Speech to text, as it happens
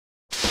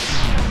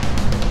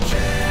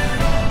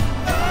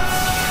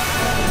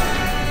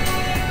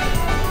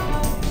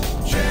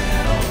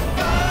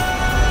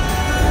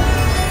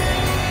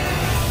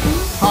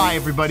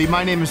everybody.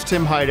 My name is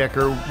Tim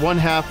Heidecker, one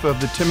half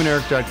of the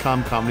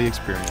timanderic.com comedy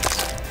experience.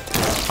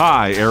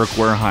 Hi, Eric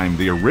Wareheim,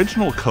 the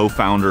original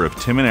co-founder of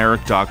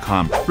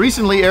timanderic.com.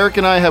 Recently, Eric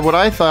and I had what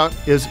I thought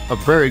is a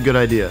very good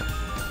idea.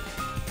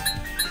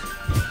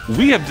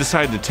 We have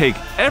decided to take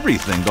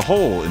everything, the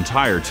whole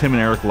entire Tim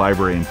and Eric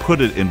library, and put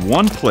it in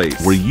one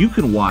place where you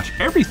can watch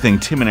everything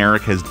Tim and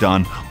Eric has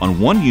done on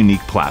one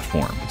unique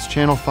platform. It's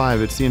Channel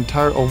 5. It's the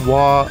entire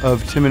awe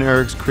of Tim and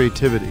Eric's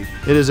creativity.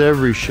 It is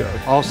every show.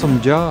 Awesome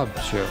Job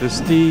Show. The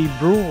Steve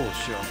Brule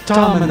Show.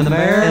 Tom and the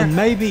Mayor. And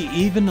maybe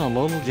even a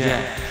little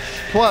Jack.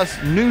 Plus,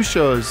 new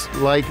shows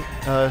like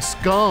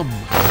Scum.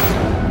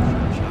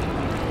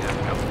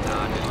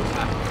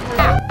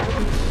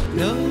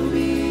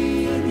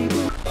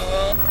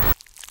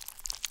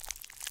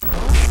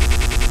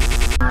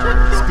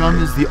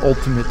 Scum is the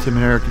ultimate Tim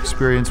and Eric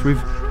experience. We've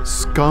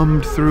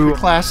scummed through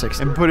classics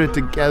and put it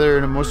together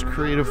in a most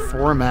creative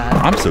format.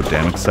 I'm so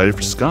damn excited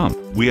for Scum.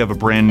 We have a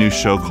brand new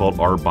show called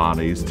Our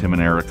Bodies. Tim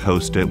and Eric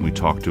host it, and we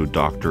talk to a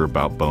doctor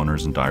about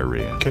boners and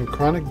diarrhea. Can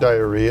chronic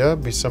diarrhea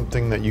be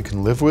something that you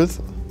can live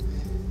with?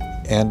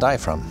 And die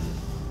from.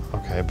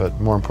 Okay, but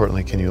more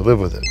importantly, can you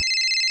live with it?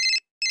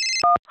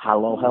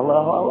 Hello,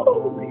 hello,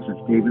 hello. This is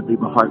David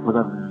Lieberhart with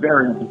a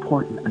very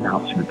important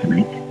announcement to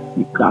make.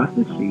 You've got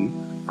to see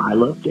I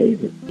Love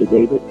David, the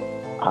David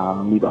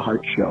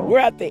Lieberhart Show. We're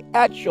at the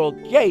actual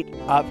gate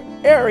of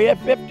Area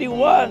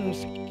 51.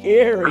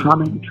 Scary.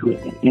 Coming to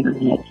an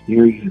internet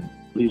near you.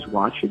 Please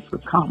watch it for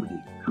comedy,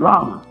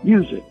 drama,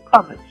 music,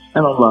 puppets,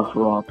 and a love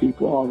for all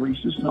people, all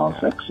races, and all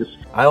sexes.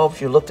 I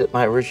hope you looked at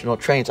my original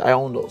trains. I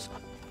own those.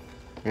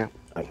 Yeah.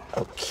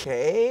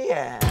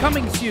 Okay.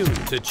 Coming soon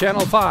to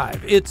Channel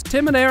 5, it's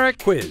Tim and Eric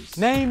Quiz.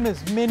 Name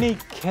as many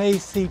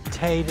Casey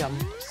Tatum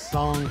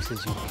songs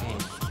as you can.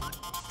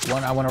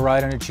 One, I want to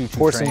ride on a choo-choo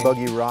Horse train. and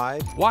buggy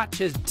ride.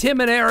 Watch as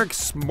Tim and Eric's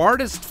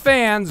smartest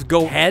fans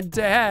go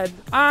head-to-head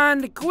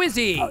on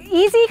Quizzy. Oh,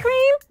 Easy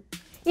Cream?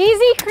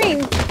 Easy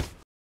Cream.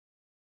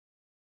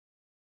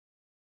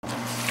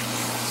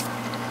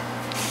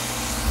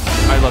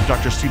 I love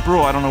Dr. Steve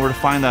Brule. I don't know where to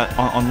find that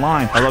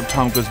online. I love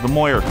Tom Goes to the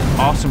Moyer.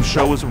 Awesome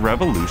Show is a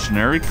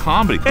revolutionary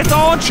comedy. It's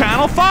all on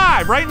Channel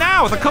 5 right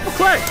now with a couple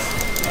clicks.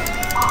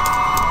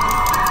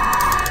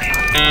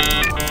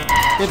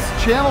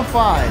 It's Channel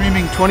 5,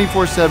 streaming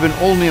 24/7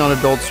 only on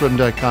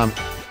AdultSwim.com.